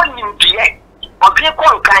 Or one in the or the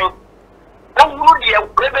kind. One would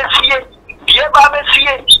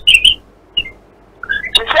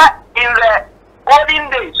she said in the olden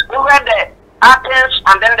days, we had the Athens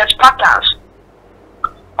and then the Spartans.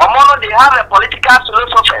 Omono, they have a political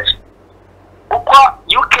philosophers.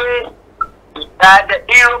 UK, the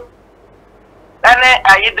Europe, and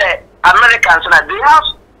the Americans, they have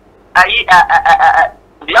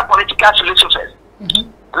their political philosophers.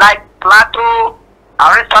 Like Plato,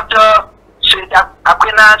 Aristotle, St.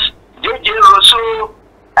 Aquinas, J.J. Rousseau,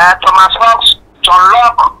 Thomas Hobbes, John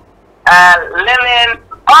Locke, Lenin,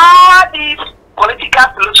 all these political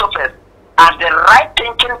philosophers are the right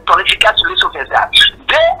thinking political philosophers.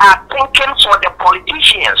 They are thinking for the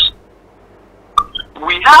politicians.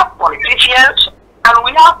 We have politicians and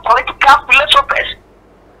we have political philosophers.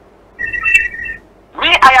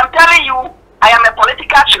 I am telling you, I am a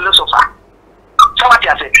political philosopher. So what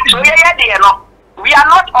you say? So we are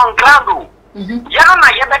not on ground.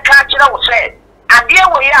 Said, and there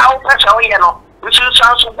we are, which is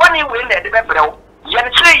one way that the Bebro, Yen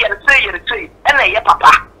say, and a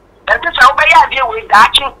papa. And this is how I deal with the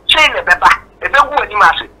action, saying the Beba,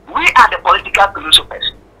 we are the political philosophers.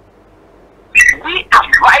 We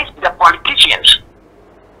advise the politicians.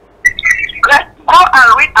 Go and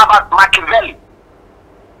read about Machiavelli.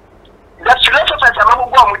 The philosophers are not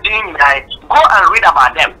going to go and read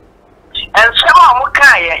about them. And some of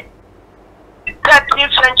them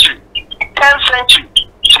 13th century, 10th century,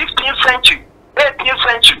 15th century, 18th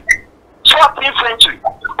century, 14th century.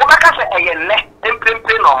 Obakase eyene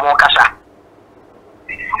empempe no mo kasa.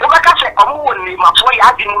 Obakase omuwoni mafo ya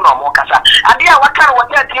adimu no mo kasa. Ade a wakara wa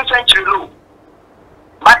 13th century lo.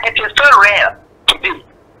 But it is still rare today.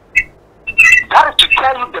 That is to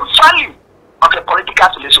tell you the value of the political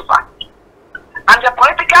philosopher. And the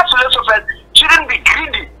political philosophers shouldn't be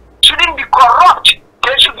greedy, shouldn't be corrupt.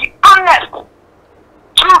 They should be honest,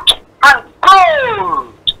 truth, and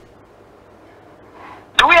gold.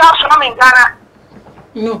 Do we have some in Ghana?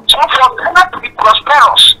 No. So for Ghana to be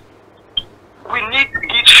prosperous, we need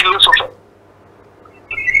these philosophers.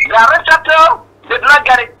 The Aristotle did not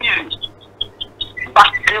get it easy, but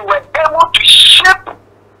they were able to shape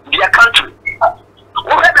their country.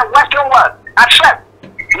 Over the Western world, accept.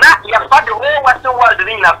 Now you have got the whole Western world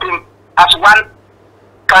living as one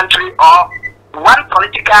country or one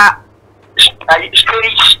political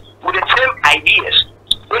stage with the same ideas.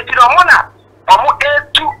 If you don't want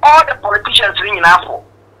to to all the politicians in Afro.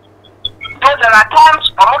 Though there are times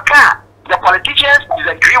the politicians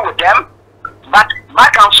disagree with them, but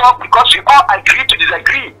back and forth because we all agree to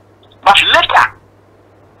disagree. But later,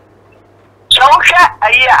 so a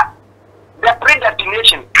year, the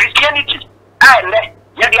predestination, Christianity, and the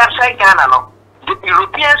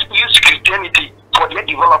Europeans use Christianity for their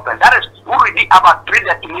development. That is already about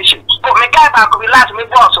predestination. So, me guy back we last me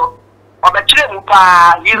also.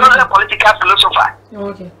 He's also a political philosopher.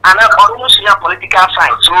 Okay. And almost a political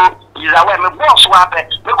science. So he's aware me boss swap. Me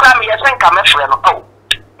cry me yes and come friend. Oh,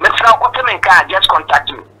 me friend what can just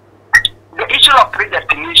contact me. The issue of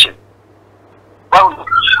predestination. Well,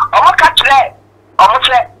 almost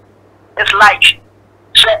it's like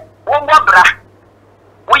say bra.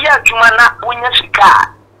 We are jumana unya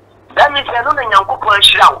sika. That means I don't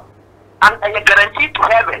know and I guarantee to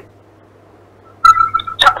heaven.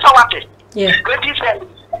 So what is? Yeah. What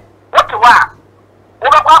the wa?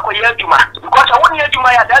 Because I want you to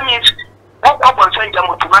my that means what send them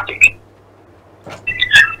automatic.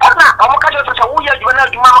 I'm catching to we are doing a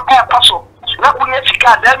air parcel. Not when you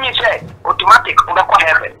that means automatic on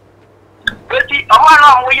heaven. Betty, a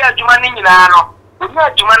man we are doing in Ano. We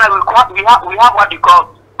have what you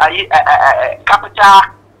call a capital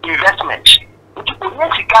investment.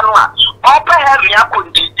 Open heavy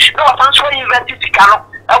equity. No, transfer invest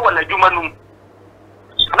I want a human.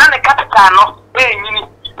 None the capital, no,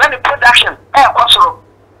 then the production, also.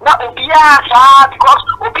 Now, because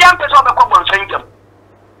Opian is on the common center.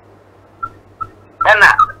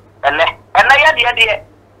 And I had the idea.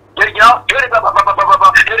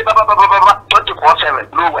 24/7,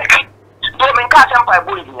 no work. Don't make us empire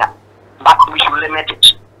bullying, but we should limit it.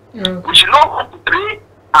 We should know when to pray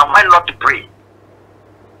and when not to pray.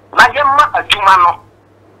 Mayama a Jumano,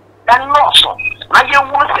 and also,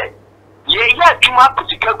 Mayam will say, yeah, Juma put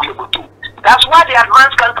to. That's why the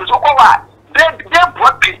advanced countries they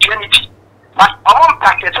brought Christianity. But among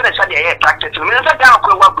practice, they said they practice.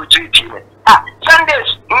 Sundays,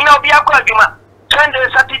 you know, be a Juma.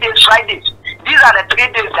 Sundays, Saturdays, Fridays. These are the 3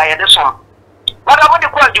 days I had the song. What about the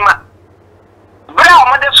call Juma? Brown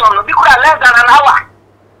mother song, because less than an hour.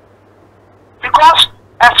 Because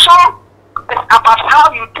a song is about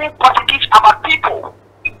how you think positive about people.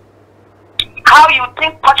 How you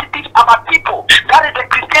think positive about people. That is the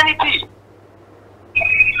Christianity.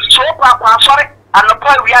 So, sorry, and the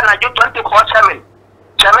point we are now 24/7,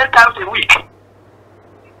 7 times a week.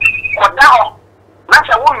 But now, that's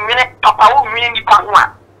a 1 minute, Papa, 1 minute,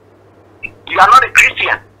 you are not a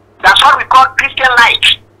Christian. That's what we call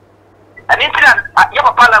Christian-like. And instead of you have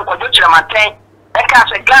a plan for you to maintain, I can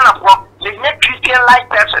say Ghana for the Christian-like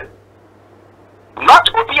person. Not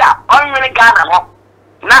Ubia, only Ghana.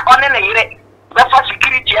 Not only a year. That's for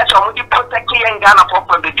security, as I'm protecting Ghana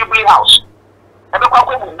from the Jubilee House. And the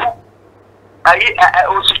Kwaku,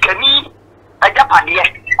 Osikani, a Japadia,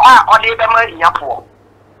 or the Bama in Yapo.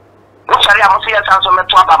 No, sorry, I'm saying something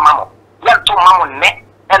to Mamo. Let to Mamma neck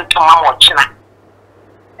and to Mamma China.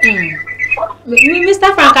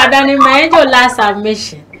 Mr. Frank Adani, my your last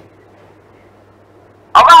submission.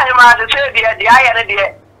 About him, I say the eye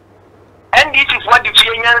and this is what the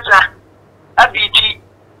Fians are. BT,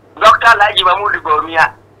 Dr.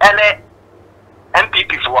 Bawumia, and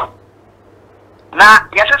NPP for. Now,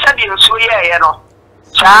 yes, I said in Suya, you know,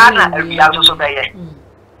 China, and we also say,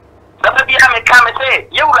 but be a come and say,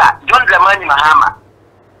 you are John Dramani Mahama.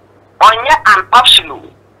 On yet an optional.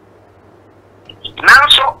 Now,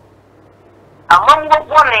 so among what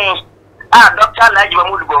one Dr.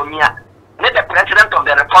 Bawumia, the President of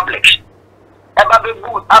the Republic,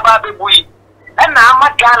 Ababui, and now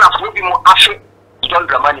my Ghana will be more afraid. John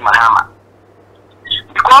Dramani Mahama.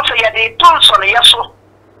 Because I had a tools on a yeso,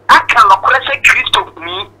 I cannot press a Christ of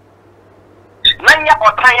me. Nanya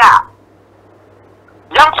or Taya.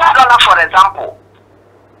 Young $5, for example.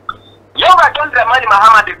 Young John Dramani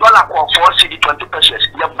Mahama, the dollar for 4 cedi 20 pesos.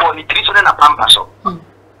 You're born in 3 and a pampaso.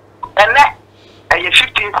 And then, a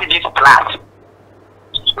 15 cedis plus.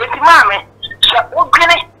 With Mammy, Sir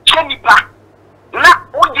Ogene, Chenipa, not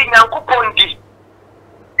Ugin and Kupondi.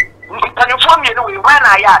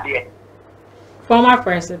 Former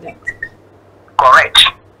president. Correct.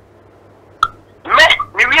 Me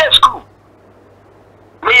school.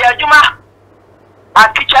 Me Juma a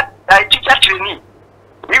teacher trainee.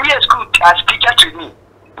 Me school as teacher trainee.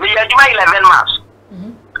 Me Juma 11 months.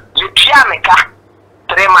 You Tiameka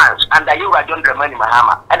 3 months and you are John Dramani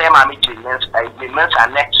Mahama and I'm a months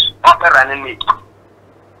and next opera and me.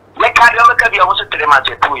 Let Kadamaka be also 3 months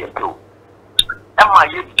at 2 years too. Emma,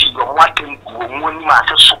 you did your watching woman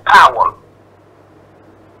master so power.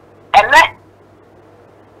 And then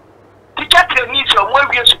teacher trainees from where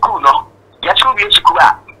we school no. Yes, who be school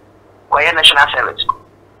where national service.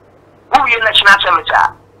 Who be national service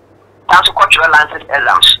that's cultural license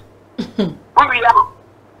exams. Who be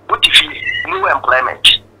what if you new employment?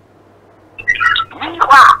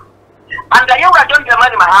 Meanwhile, and the young don't the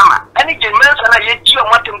money Mahama, any general and I you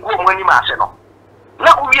want to go money Marcelo.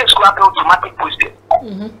 Not we scrap automatic posting.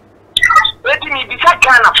 Let me be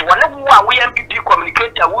Ghana for whenever we NPP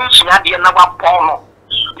communicator will see the another porno.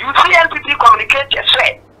 You see NPP communicator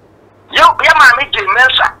say, yo, Yama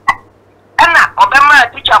Mensa. Anna,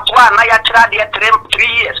 Obama teacher for I tried 3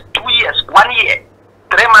 years, 2 years, 1 year,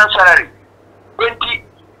 3 months salary. 20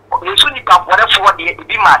 you soon come for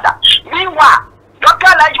the mother. Meanwhile,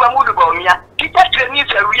 Dr. Elijah Bawumia, teacher training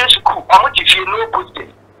for real school, or what if you know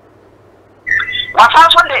posting. What's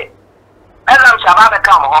also there? Exams have a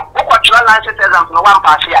come home, what cultural license exams no one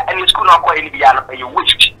pass here, and school not quite any you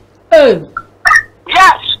wish.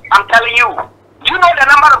 Yes, I'm telling you. Do you know the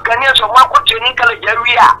number of Ghanaians of one training college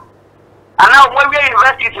area? And now when we are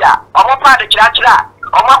university here, or more part of the church,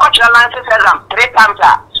 or more cultural license exam 3 times,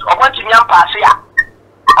 or one to young pass here.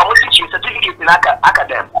 I will teach you certificate in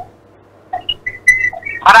academic.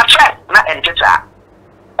 But I try not enter.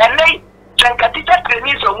 And they can teacher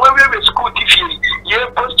trainees on where we school TV. You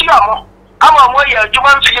post your mom. I'm a more year, you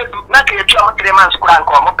want to not get your 3 months grant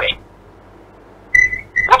or pay.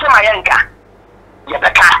 What's my anchor? You're the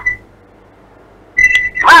car.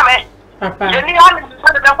 Mammy, you need to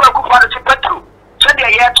go for the petrol. So they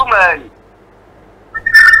are here too many.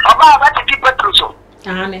 About that people so.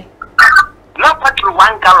 No petrol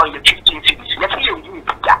 1 gallon, you 15 cities. Yes, you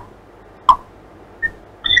that.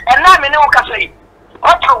 And now, I know what I say.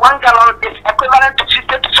 Petrol 1 gallon is equivalent to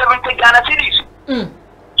 60 to 70 Ghana cities.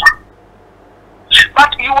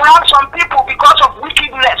 But you have some people because of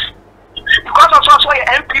wickedness, because of also your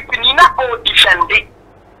NPP, Nina or defend it.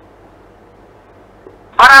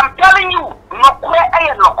 But I'm telling you, no correct,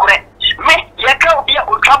 no correct. Me, you can't be a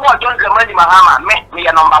trouble, John Dramani Mahama, me,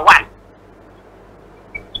 number 1.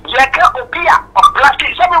 Yaka Obia of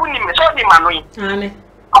plastic, somebody in Missoni Manui.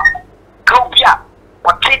 Cobia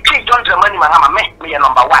or take John Dramani Mahama, me,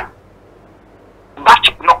 number 1. But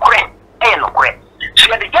no correct, no correct.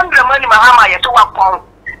 So the John Dramani Mahama, you to 1 pound,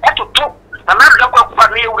 at to 2, another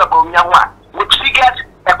Bawumia with figures,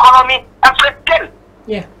 economy, and 10.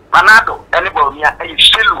 Yeah. Manado, and Bawumia, and you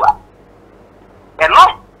still are. And no,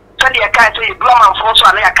 tell you a guy say you blow and force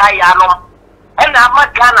on a Kayano, and I'm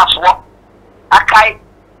not Ghana for a Kai.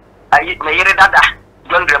 I eat my dada,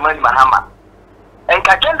 John Dramani Mahama. And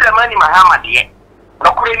John Dramani Mahama, dear,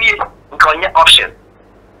 no Korean option.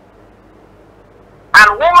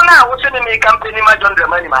 And woman, I was in a company, my John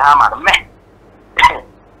Dramani Mahama. Meh.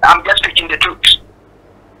 I'm just speaking the truth.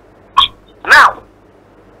 Now,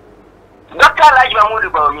 Dr. Elijah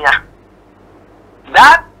Bawumia,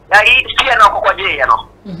 that I see no.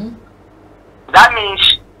 That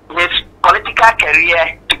means his political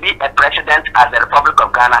career to be a president of the Republic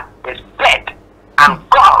of Ghana is dead and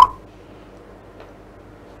gone.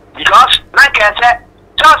 Because, like I said,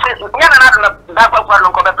 Joseph, we are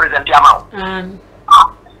not president Yamau.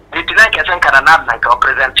 The Tinaka can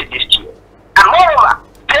present this year. And moreover,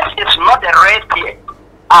 this is not a red year.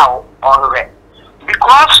 Or red.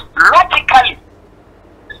 Because logically,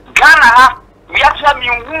 Ghana, we have some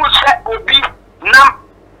who said Obi, Nam,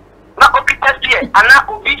 not Okitasia, and not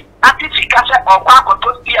Obi, Antificasa or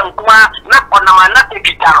Quacotosti and Qua, not on a not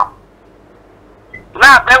Ekitano.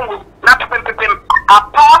 Now, then, not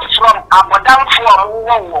apart from Abadan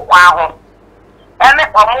for Wow. And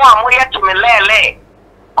or more yet to me lay.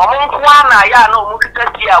 Among Kwana, ya no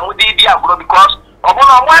Mukitasia, Mudidia, because of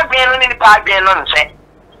one being in the park being on say.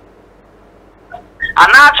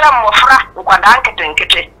 Another Mofra, Ukadanka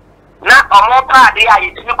Tinkete. Now, a more party, I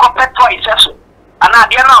eat you compare toy cessel. And I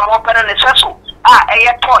dare not more pen and cessel. A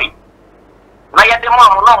toy. Now, yet the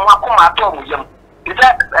mom will not come at home. Is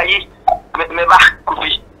that a meba could be?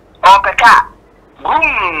 Or Peka.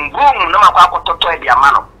 Boom, boom, no matter to toy the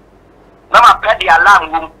amano. No matter the alarm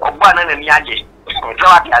room of 1 and Yaji. So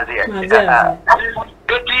what is there?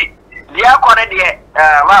 The alcohol,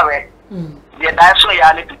 the Dasso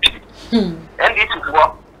Yali. And this is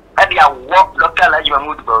what I walk Dr. Elijah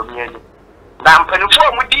Bawumia. Now, I'm penny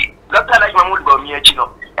for Moody, Dr. Elijah Bawumia,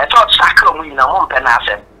 and thought sacro in a home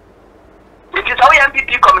penasset. It is our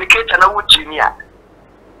NPP communicator and a wood junior.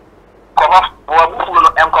 Come off or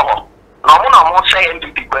Buffalo and come off. No more say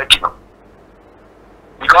NPP question.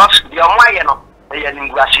 Because the Omayano, they are in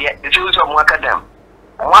Gracia, the Jews of Wakadam,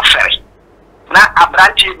 one ferry. Now, a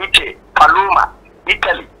branch of Paloma,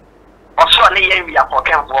 Italy. Also, we are for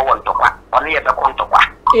camp for 1 to 1, only at the Contopa.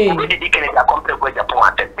 We did a company with the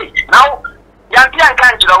point. Now, Yankee yan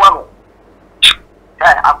kan chiro wa no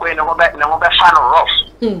akwe no be fan rough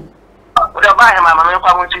o da ba he mama me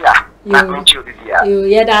kwa mo ti ya na me ti obi ya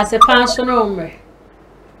yo da se fan so no mre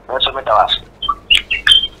so me da was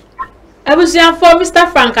Abusian for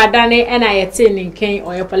Mr. Frank Adane and I attending Ken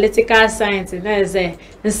or your political science and there's a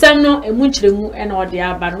some no a munchemu and all the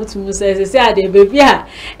aban what mu says say the baby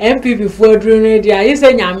NPP for drone dia you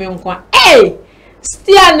say nyame nkwa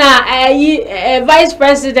still na vice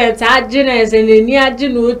president agnes and ni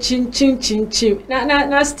agino chin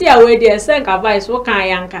na still we there senka vice wo kan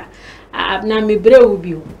yanka na me brewu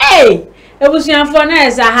bi Abusian for na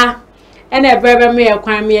eza The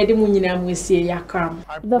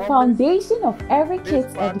foundation of every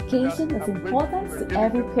kid's education is important to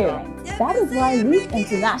every parent. That is why Leap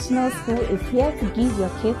International School is here to give your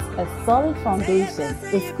kids a solid foundation.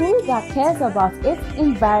 The school that cares about its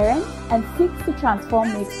environment and seeks to transform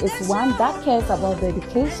it is one that cares about the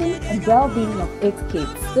education and well-being of its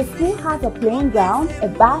kids. The school has a playing ground, a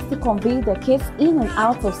bus to convey the kids in and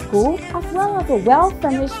out of school, as well as a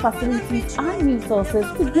well-furnished facilities and resources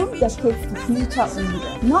to groom the kids to future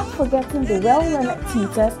leaders. Not forgetting the well-learned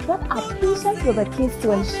teachers that are patient with the kids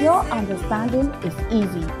to ensure understanding is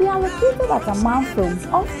easy. They are located at a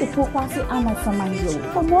Manfrom off the Pokwasi Amasaman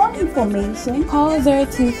Road. For more information, call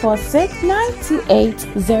 0246 928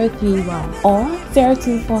 031 or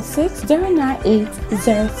 0246 098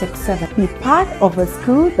 067. Be part of a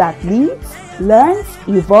school that leads, learns,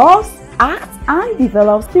 evolves, acts and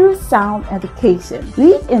develops through sound education.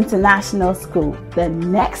 Leap International School, the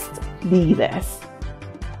next leaders.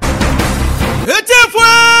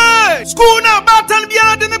 School now batan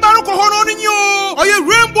biara de ne baroko hono ninyo. Oye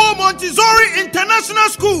Rainbow Montessori International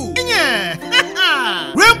School.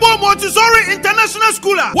 Rainbow Montessori International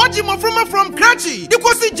School. Waji mo from Krachi.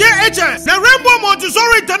 Ikosi JHS. The Rainbow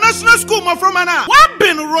Montessori International School mo from ana. What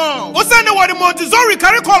been wrong? Osane what the Montessori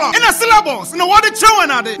curriculum in a syllabus. No what the trauma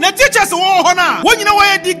na. Na teachers wo hona. When you know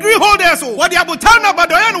why degree holders what the abutana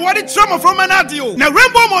badoyan what the trauma from anadio. Na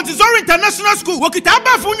Rainbow Montessori International School.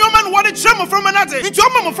 Wakitaba funyo man what the trauma from anate.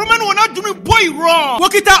 Ichoma from an not doing boy wrong.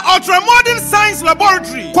 Wakita ultra modern science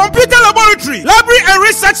laboratory, computer laboratory, library and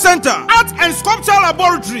research center, art and sculpture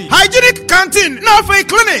laboratory, hygienic canteen, now for a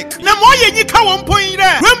clinic. Na moye nyika 1 point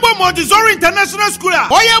there. Rainbow Montessori International School.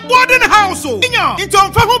 Oye boarding house. Inyo. Into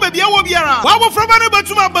onfahu baby awo biara. Wawo from ane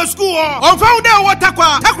batuma ba school. Onfahu de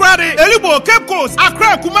watakwa. Takrade. Elibo, Cape Coast,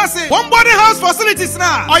 Accra, Kumasi. One boarding house facilities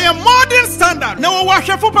na. Oye modern standard. Na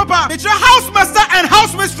wawashefu papa. It's your house master and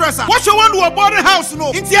house mistress. What you want to a boarding house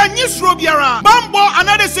no? It's your Nisro biara. Bambo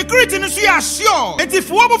another security no so sure. It if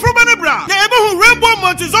wobo from Anabra. The able Rainbow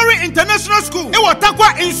Montessori International School. It was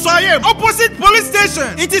Takwa in Soyem, opposite police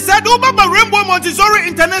station. It is said over by Rainbow Montessori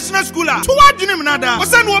International School. To what do you nada?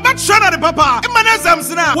 Was an about Shana the Papa.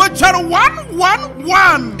 Emanazamsna. What channel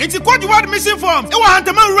 111. It's a quad mission form. It was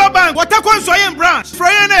Hantaman Rabank. What Takwa Soyem branch.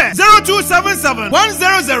 Frayane 0277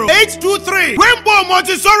 100 823. Rainbow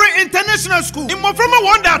Montessori International School. In Moframa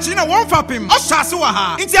one that in a one fapim.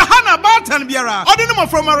 Oshasuaha. It's a Hana Batan Biara. Ordinary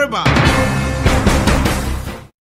from a river.